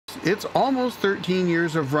It's almost 13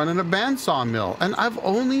 years of running a bandsaw mill, and I've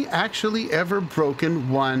only actually ever broken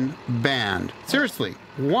one band. Seriously,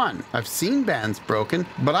 one. I've seen bands broken,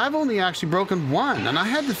 but I've only actually broken one, and I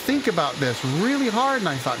had to think about this really hard, and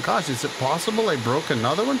I thought, gosh, is it possible I broke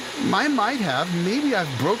another one? I might have. Maybe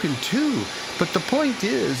I've broken two. But the point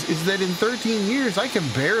is that in 13 years, I can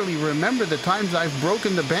barely remember the times I've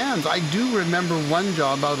broken the bands. I do remember one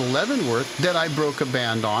job out of Leavenworth that I broke a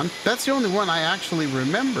band on. That's the only one I actually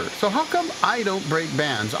remember. So how come I don't break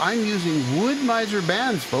bands? I'm using Woodmizer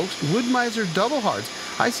bands, folks. Woodmizer double hards.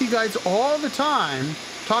 I see guys all the time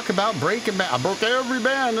talk about breaking bands. I broke every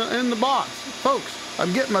band in the box. Folks,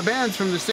 I'm getting my bands from the